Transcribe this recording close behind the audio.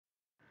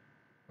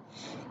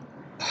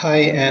Hi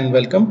and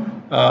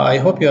welcome. I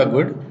hope you are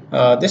good.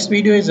 This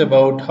video is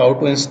about how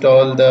to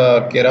install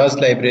the KERAS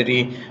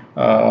library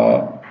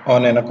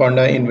on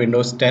Anaconda in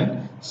Windows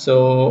 10.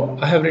 So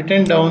I have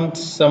written down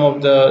some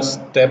of the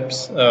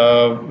steps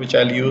which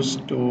I'll use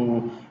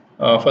to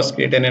first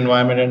create an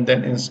environment and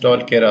then install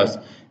KERAS.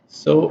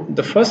 So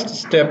the first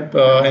step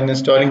in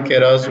installing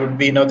KERAS would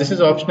be, now this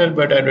is optional,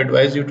 but I'd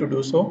advise you to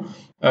do so.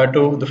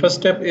 The first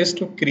step is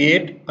to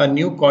create a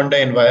new Conda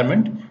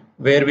environment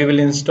where we will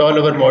install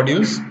our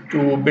modules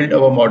to build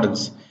our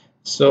models.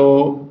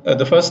 So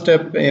the first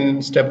step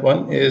in step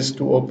one is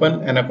to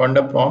open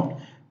Anaconda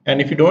prompt. And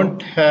if your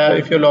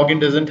login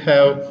doesn't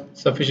have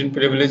sufficient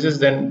privileges,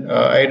 then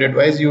I'd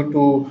advise you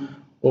to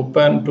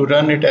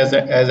run it as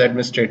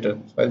administrator.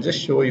 So I'll just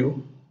show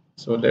you.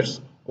 So let's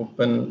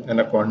open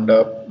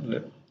Anaconda,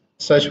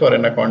 search for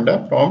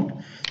Anaconda prompt,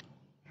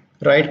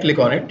 right click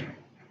on it,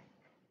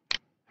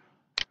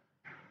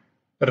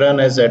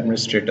 run as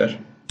administrator.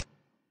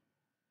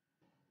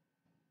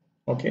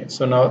 Okay,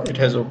 so now it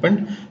has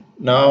opened.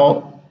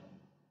 Now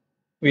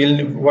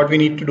what we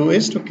need to do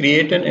is to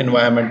create an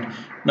environment.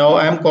 Now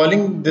I am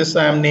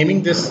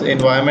naming this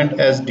environment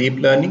as deep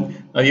learning.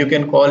 You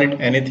can call it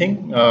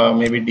anything,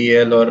 maybe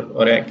DL or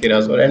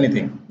Keras or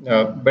anything.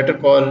 Better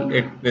call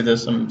it with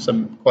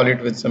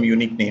some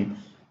unique name.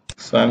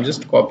 So I'm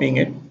just copying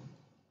it.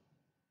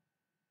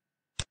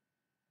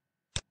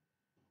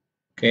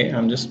 Okay,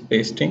 I'm just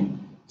pasting.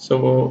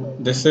 So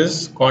this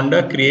is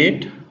Conda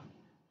create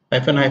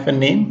hyphen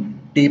name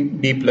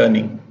deep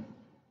learning.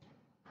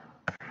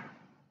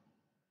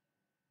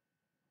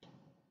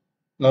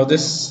 Now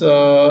this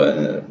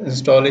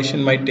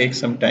installation might take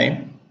some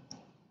time.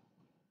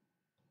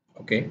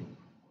 Okay.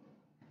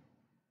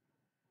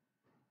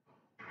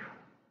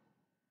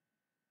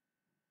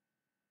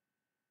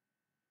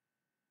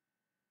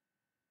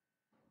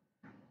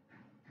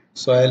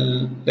 So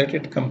I'll let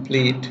it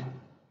complete.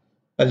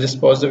 I'll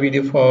just pause the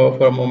video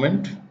for a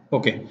moment.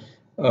 Okay,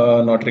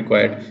 not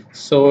required.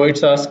 So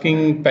it's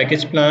asking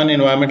package plan,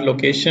 environment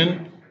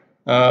location.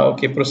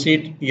 Okay,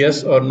 proceed,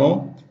 yes or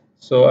no.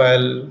 So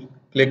I'll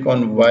click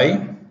on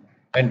Y,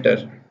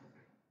 enter.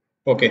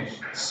 Okay,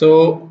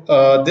 so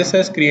this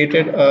has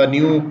created a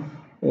new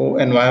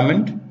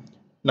environment.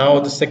 Now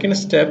the second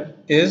step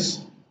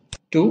is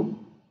to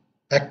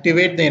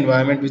activate the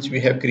environment which we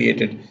have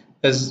created.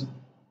 As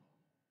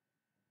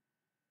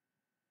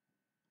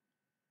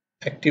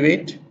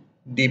activate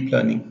deep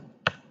learning.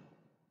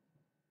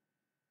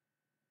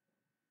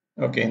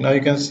 Okay, now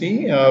you can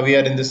see we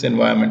are in this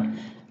environment.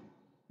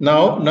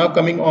 Now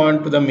coming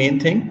on to the main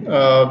thing,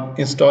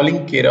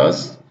 installing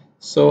KERAS.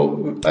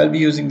 So I'll be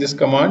using this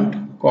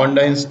command,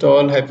 conda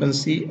install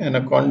 -c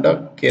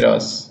anaconda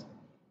KERAS.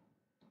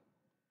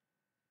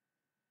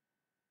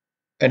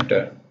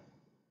 Enter.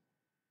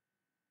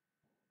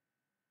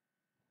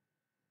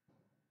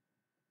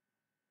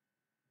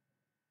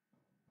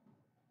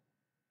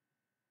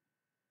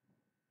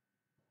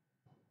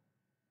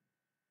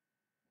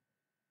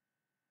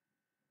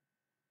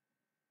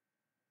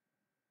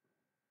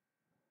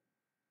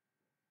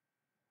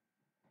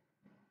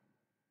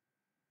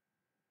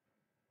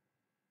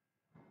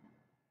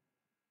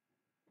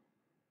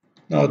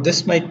 Now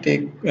this might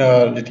take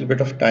a little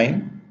bit of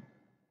time.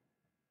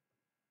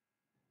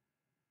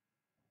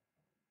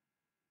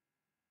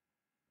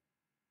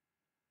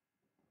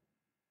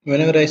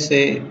 Whenever I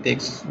say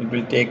it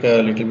will take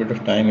a little bit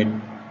of time, it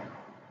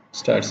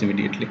starts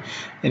immediately.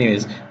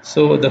 Anyways,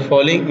 so the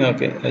following,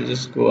 okay, I'll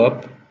just go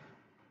up.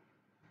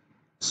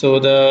 So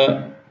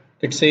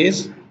it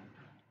says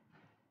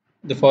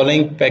the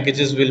following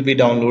packages will be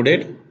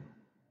downloaded.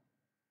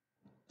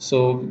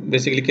 So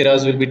basically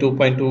Keras will be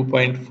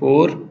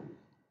 2.2.4.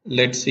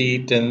 Let's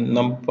see 10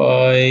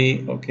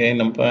 numpy. Okay,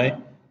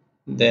 numpy.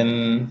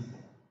 Then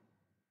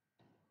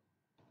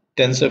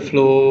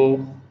TensorFlow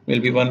will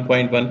be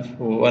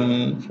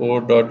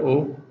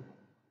 1.114.0.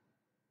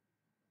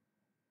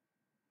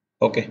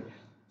 Okay,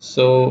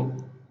 so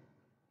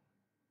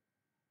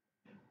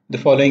the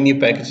following new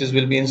packages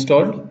will be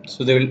installed.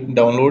 So they will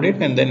download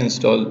it and then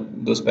install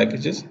those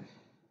packages.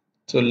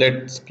 So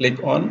let's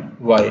click on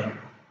Y.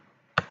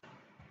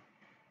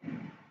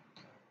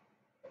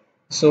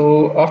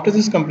 So after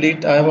this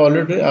complete, I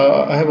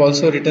have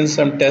also written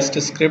some test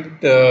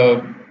script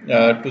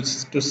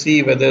to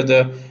see whether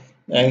the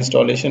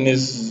installation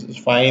is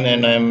fine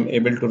and I am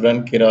able to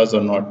run Keras or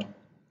not.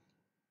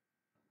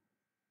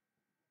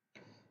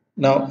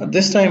 Now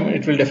this time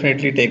it will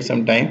definitely take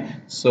some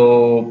time.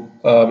 So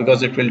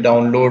because it will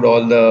download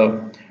all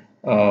the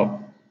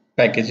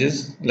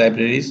packages,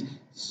 libraries.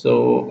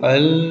 So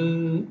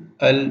I'll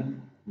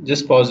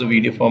just pause the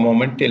video for a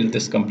moment till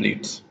this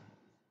completes.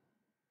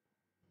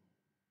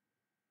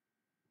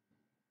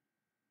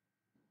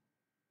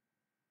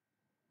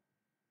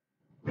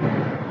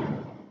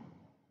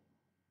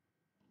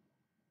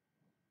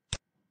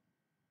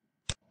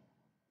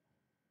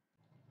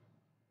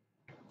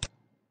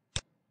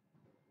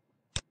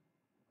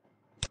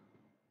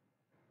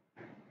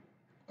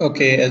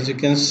 Okay, as you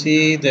can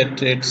see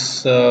that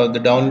it's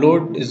the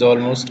download is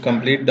almost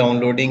complete.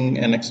 Downloading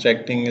and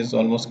extracting is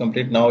almost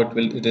complete. Now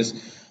it is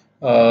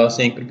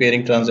saying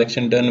preparing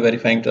transaction done,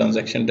 verifying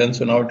transaction done.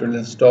 So now it will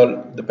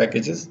install the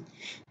packages.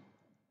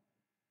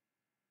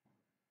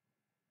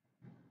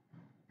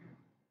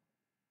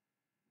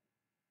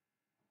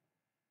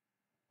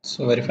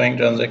 So verifying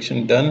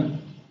transaction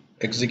done,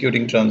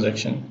 executing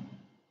transaction.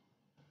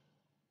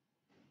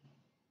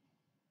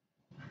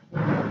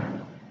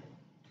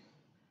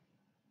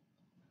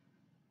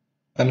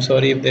 I'm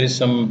sorry if there is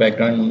some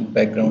background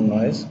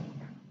noise.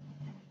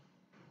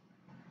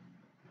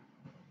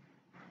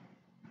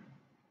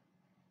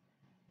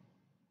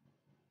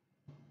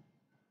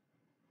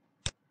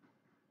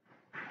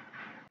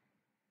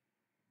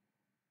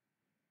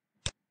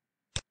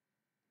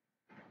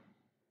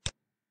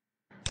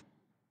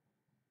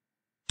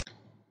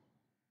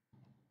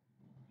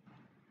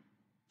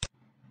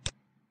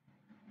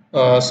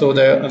 So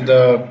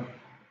the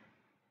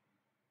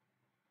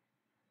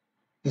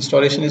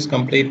installation is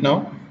complete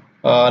now.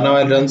 Now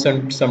I'll run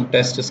some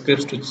test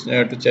scripts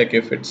to check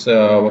if it's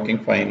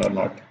working fine or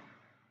not.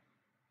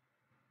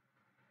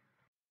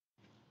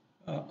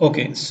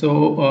 Okay,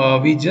 so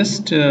we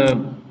just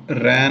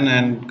ran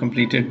and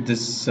completed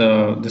this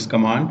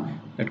command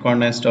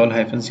anaconda install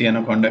 -c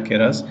anaconda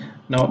keras.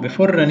 Now,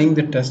 before running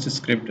the test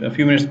script, a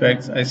few minutes back,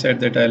 I said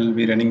that I'll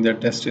be running the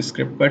test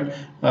script. But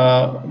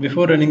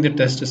before running the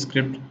test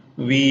script,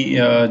 we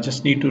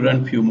just need to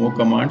run few more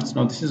commands.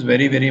 Now, this is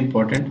very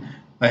important.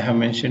 I have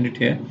mentioned it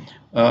here.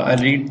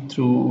 I'll read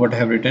through what I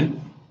have written.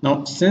 Now,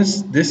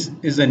 since this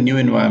is a new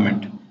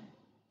environment,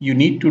 you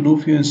need to do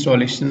few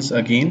installations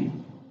again.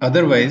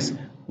 Otherwise,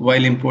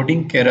 while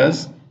importing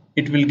KERAS,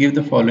 it will give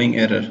the following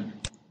error.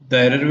 The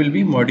error will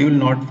be module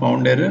not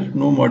found error,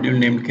 no module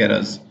named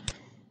KERAS.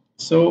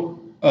 So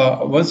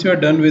once you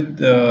are done with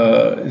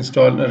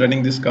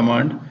running this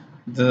command,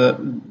 the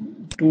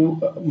two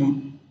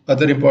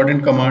other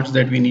important commands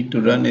that we need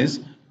to run is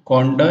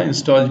conda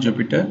install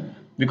Jupyter,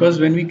 because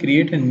when we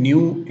create a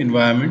new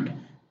environment,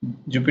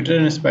 Jupyter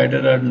and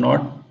Spider are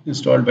not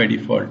installed by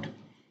default.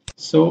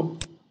 So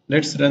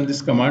let's run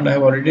this command. I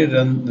have already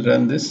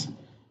run this.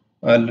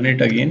 I'll run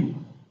it again.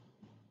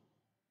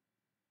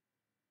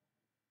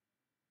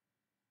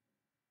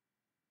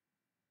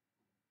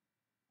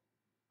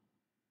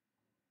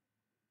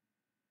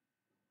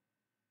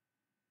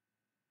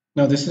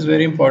 Now this is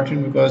very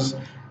important because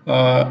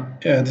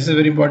this is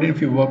very important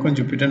if you work on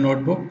Jupyter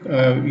Notebook.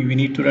 We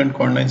need to run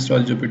conda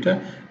install Jupyter,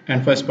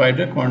 and for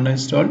Spider, conda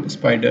install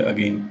Spider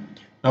again.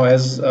 Now,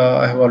 as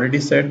I have already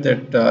said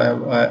that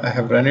I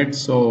have run it,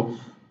 so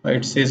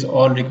it says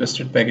all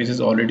requested packages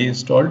already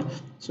installed.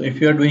 So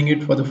if you are doing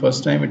it for the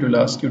first time, it will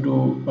ask you to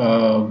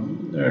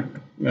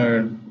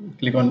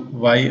click on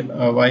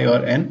Y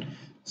or N.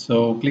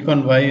 So click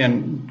on Y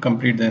and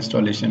complete the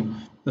installation.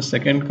 The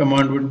second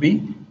command would be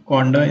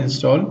conda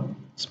install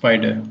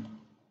Spider.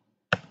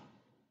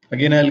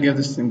 Again, I'll get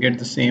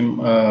the same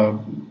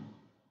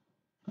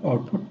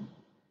output.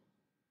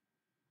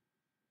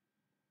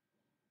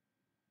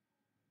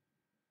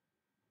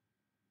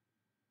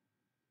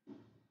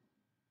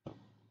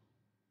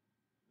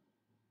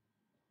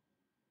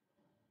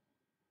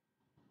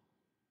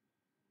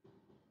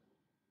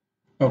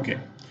 Okay,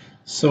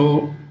 so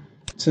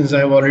since I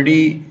have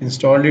already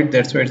installed it,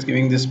 that's why it's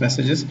giving these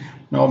messages.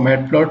 Now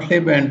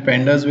matplotlib and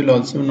pandas will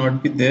also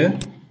not be there,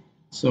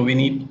 so we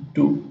need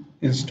to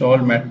install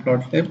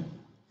matplotlib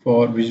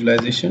for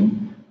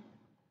visualization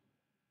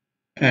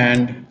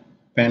and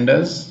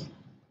pandas.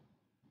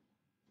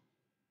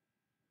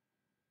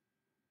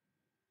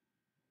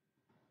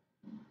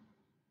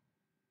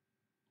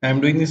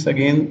 I'm doing this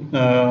again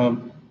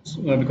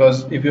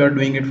because if you are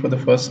doing it for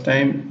the first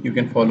time, you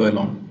can follow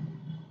along.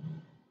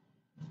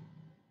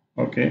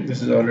 Okay,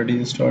 this is already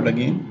installed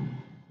again.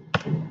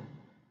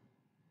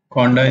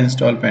 Conda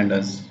install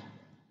pandas.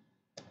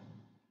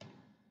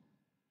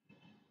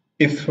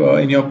 If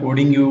in your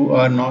coding you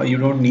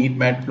don't need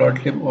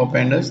matplotlib or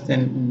pandas,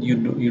 then you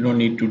don't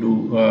need to do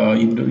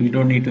you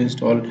don't need to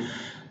install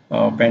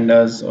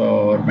pandas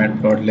or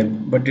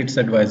matplotlib, but it's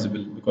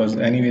advisable because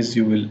anyways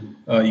you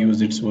will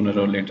use it sooner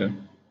or later.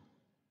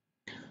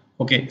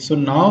 Okay, so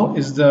now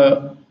is the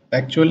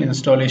actual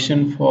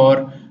installation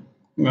for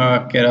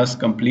Keras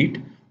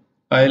complete.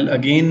 I'll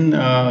again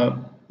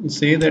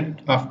say that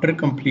after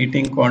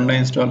completing conda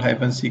install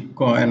 -c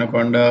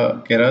anaconda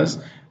Keras,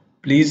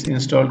 please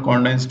install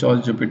conda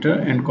install Jupyter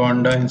and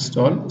conda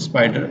install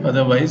Spider.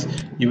 Otherwise,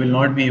 you will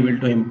not be able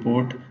to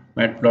import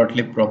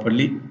matplotlib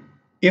properly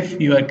if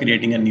you are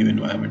creating a new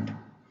environment.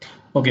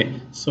 Okay,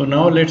 so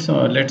now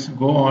let's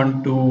go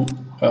on to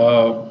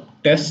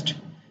test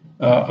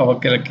our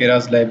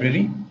Keras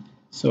library.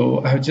 So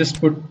I have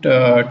just put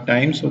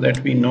time so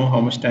that we know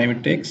how much time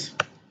it takes.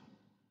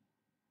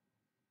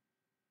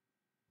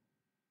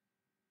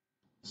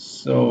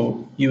 So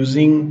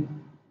using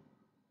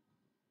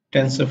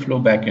TensorFlow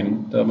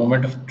backend, the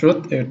moment of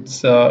truth, it's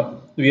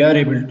we are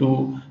able to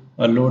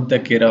load the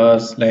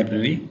Keras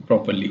library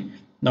properly.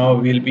 Now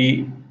we'll be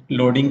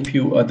loading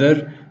few other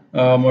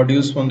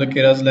modules from the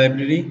KERAS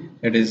library,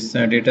 that is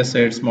data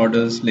sets,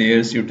 models,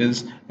 layers,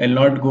 utils. I'll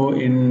not go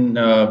in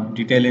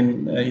detail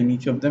in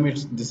each of them.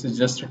 This is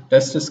just a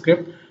test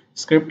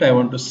script. I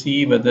want to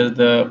see whether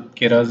the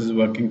KERAS is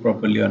working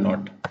properly or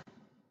not.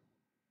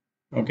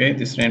 Okay,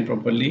 this ran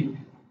properly.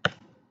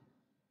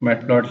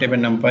 Matplotlib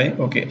and NumPy.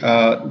 Okay,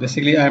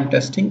 basically I am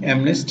testing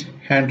MNIST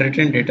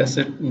handwritten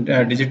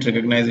dataset digit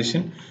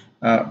recognition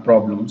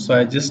problem. So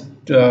I just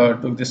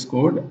took this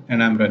code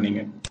and I'm running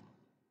it.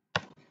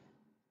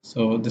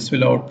 So this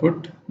will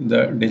output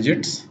the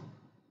digits.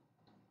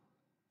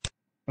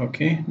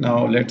 Okay,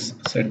 now let's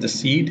set the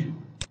seed,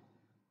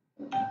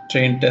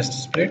 train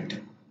test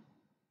split.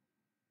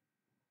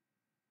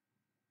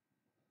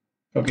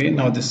 Okay,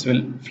 now this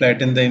will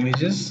flatten the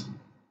images.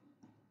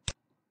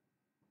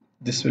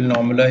 This will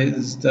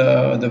normalize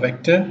the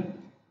vector.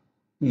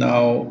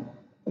 Now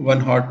one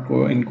hot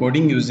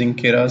encoding using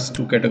KERAS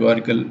two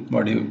categorical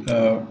module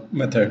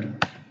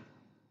method.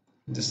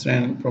 This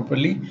ran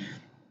properly.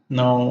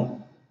 Now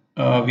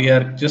we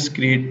are just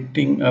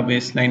creating a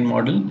baseline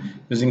model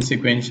using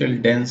sequential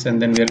dense,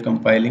 and then we are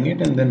compiling it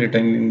and then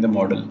returning the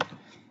model.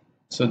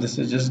 So this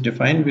is just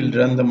defined. We'll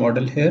run the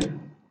model here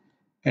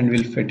and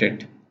we'll fit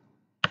it.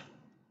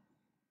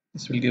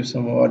 This will give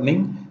some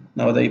warning.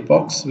 Now the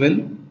epochs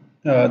will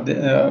I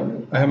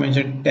have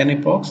mentioned 10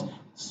 epochs,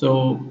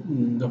 so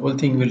the whole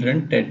thing will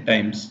run 10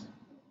 times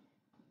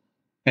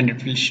and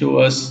it will show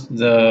us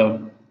the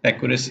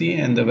accuracy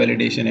and the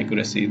validation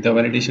accuracy, the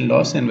validation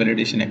loss and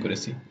validation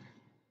accuracy.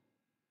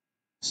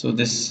 So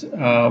this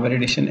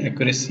validation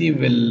accuracy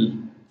will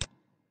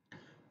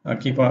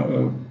keep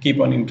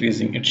on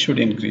increasing. It should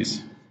increase.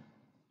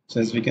 So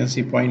as we can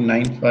see,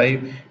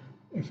 0.95,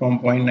 from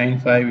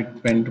 0.95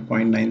 it went to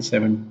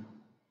 0.97.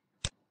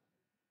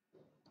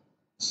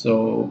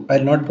 So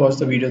I'll not pause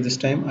the video this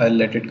time. I'll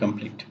let it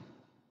complete.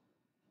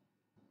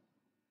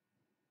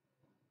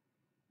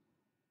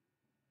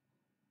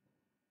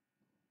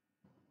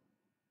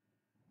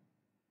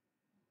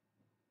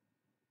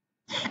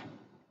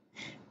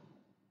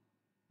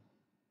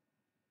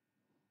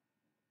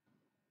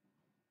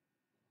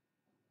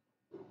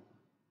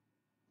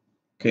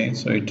 Okay,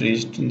 so it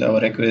reached,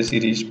 our accuracy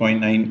reached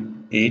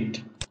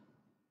 0.98.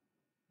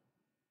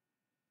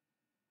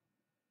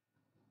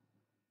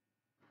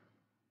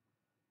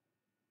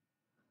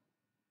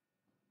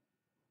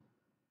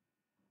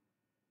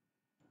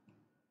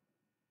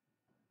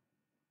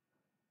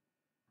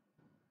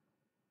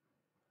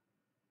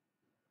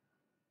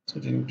 So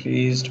it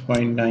increased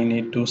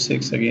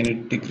 0.9826. Again,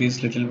 it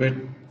decreased a little bit.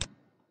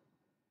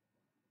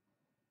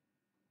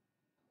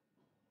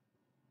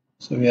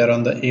 So we are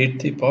on the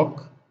 8th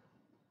epoch.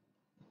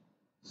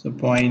 So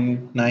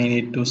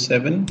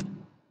 0.9827.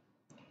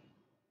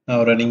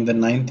 Now running the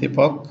 9th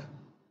epoch.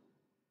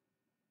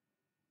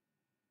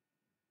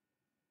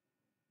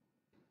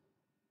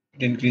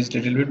 It increased a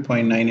little bit,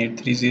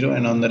 0.9830,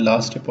 and on the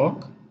last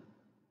epoch,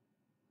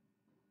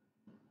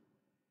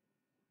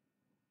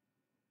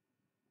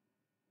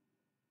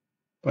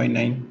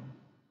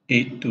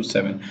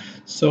 0.9827.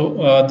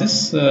 So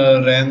this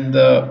ran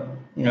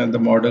the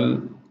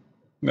model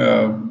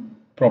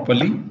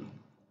properly.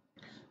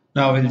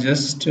 Now we'll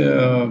just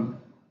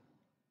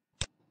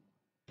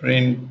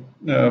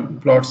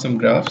plot some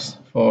graphs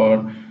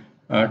for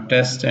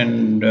test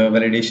and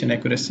validation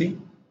accuracy.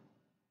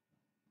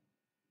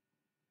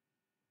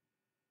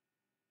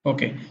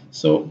 Okay,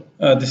 so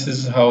this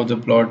is how the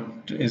plot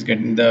is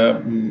getting,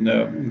 the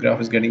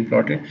graph is getting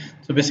plotted.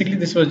 So basically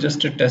this was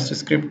just a test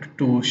script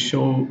to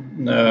show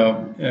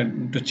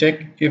to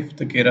check if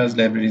the KERAS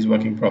library is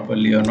working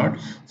properly or not.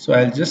 So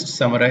I'll just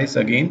summarize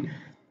again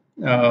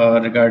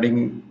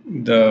regarding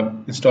the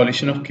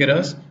installation of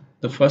KERAS.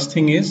 The first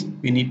thing is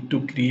we need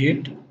to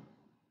create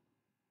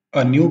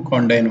a new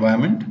Conda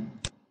environment.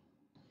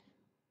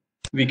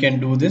 We can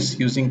do this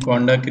using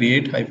conda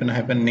create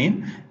 --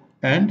 name,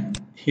 and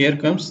here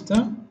comes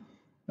the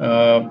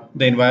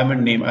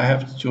environment name. I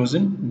have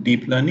chosen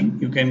deep learning.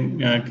 You can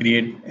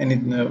create any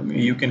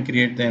you can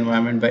create the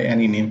environment by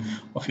any name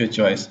of your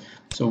choice.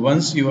 So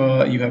once you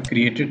have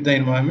created the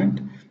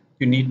environment,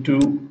 you need to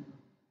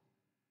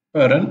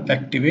run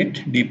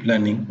activate deep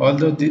learning.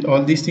 Although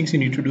all these things you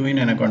need to do in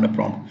Anaconda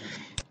prompt,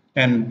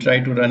 and try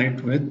to run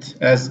it with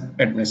as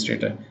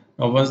administrator.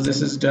 Now once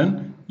this is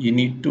done, you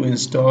need to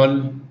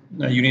install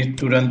you need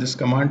to run this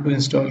command to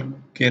install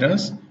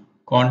KERAS,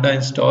 conda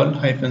install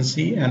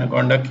 -c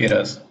Anaconda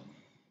KERAS.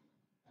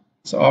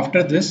 So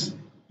after this,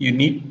 you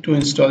need to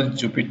install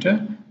Jupyter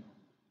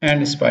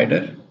and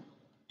Spider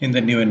in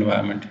the new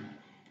environment.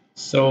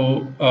 So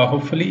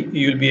hopefully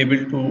you will be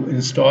able to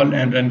install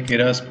and run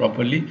KERAS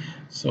properly.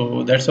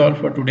 So that's all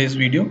for today's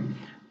video,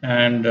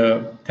 and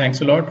thanks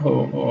a lot.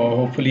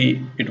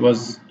 Hopefully it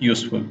was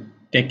useful.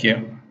 Take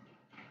care.